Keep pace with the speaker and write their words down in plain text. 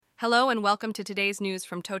Hello and welcome to today's news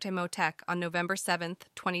from TotemoTech on November 7th,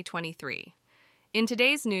 2023. In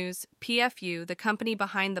today's news, PFU, the company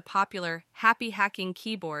behind the popular Happy Hacking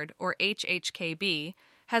Keyboard, or HHKB,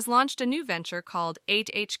 has launched a new venture called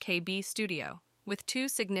HHKB Studio, with two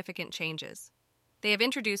significant changes. They have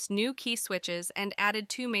introduced new key switches and added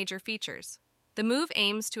two major features. The move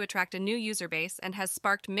aims to attract a new user base and has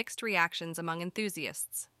sparked mixed reactions among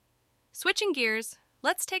enthusiasts. Switching gears,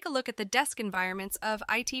 let's take a look at the desk environments of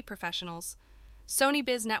IT professionals. Sony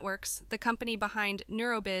Biz Networks, the company behind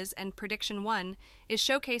NeuroBiz and Prediction One, is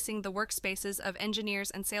showcasing the workspaces of engineers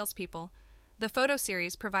and salespeople. The photo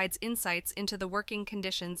series provides insights into the working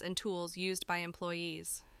conditions and tools used by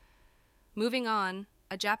employees. Moving on,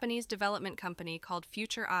 a Japanese development company called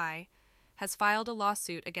Future Eye has filed a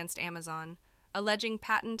lawsuit against Amazon, alleging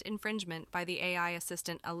patent infringement by the AI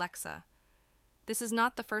assistant Alexa. This is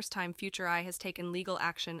not the first time Future Eye has taken legal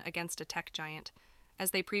action against a tech giant,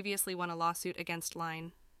 as they previously won a lawsuit against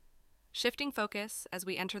Line. Shifting focus as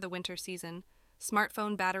we enter the winter season,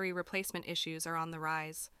 smartphone battery replacement issues are on the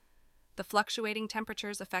rise. The fluctuating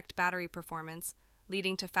temperatures affect battery performance,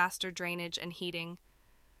 leading to faster drainage and heating.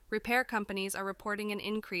 Repair companies are reporting an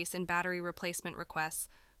increase in battery replacement requests,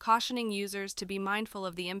 cautioning users to be mindful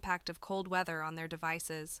of the impact of cold weather on their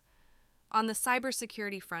devices. On the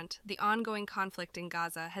cybersecurity front, the ongoing conflict in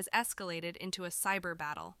Gaza has escalated into a cyber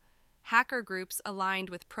battle. Hacker groups aligned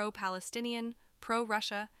with pro-Palestinian,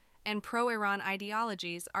 pro-Russia, and pro-Iran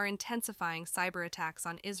ideologies are intensifying cyber attacks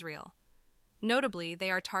on Israel. Notably,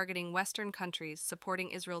 they are targeting Western countries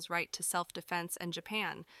supporting Israel's right to self-defense and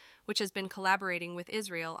Japan, which has been collaborating with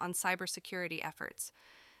Israel on cybersecurity efforts.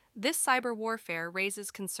 This cyber warfare raises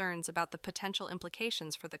concerns about the potential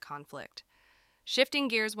implications for the conflict. Shifting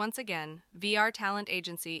gears once again, VR talent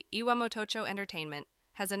agency Iwamotocho Entertainment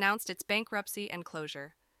has announced its bankruptcy and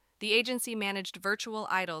closure. The agency managed virtual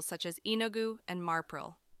idols such as Inogu and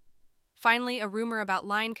Marpril. Finally, a rumor about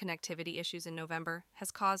line connectivity issues in November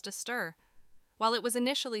has caused a stir. While it was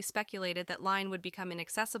initially speculated that Line would become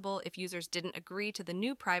inaccessible if users didn't agree to the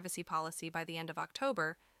new privacy policy by the end of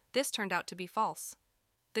October, this turned out to be false.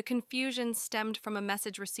 The confusion stemmed from a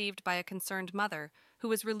message received by a concerned mother, who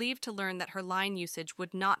was relieved to learn that her Line usage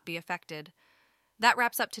would not be affected. That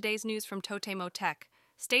wraps up today's news from TotemoTech.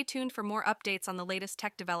 Stay tuned for more updates on the latest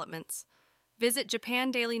tech developments. Visit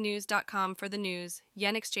japandailynews.com for the news,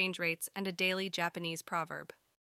 yen exchange rates, and a daily Japanese proverb.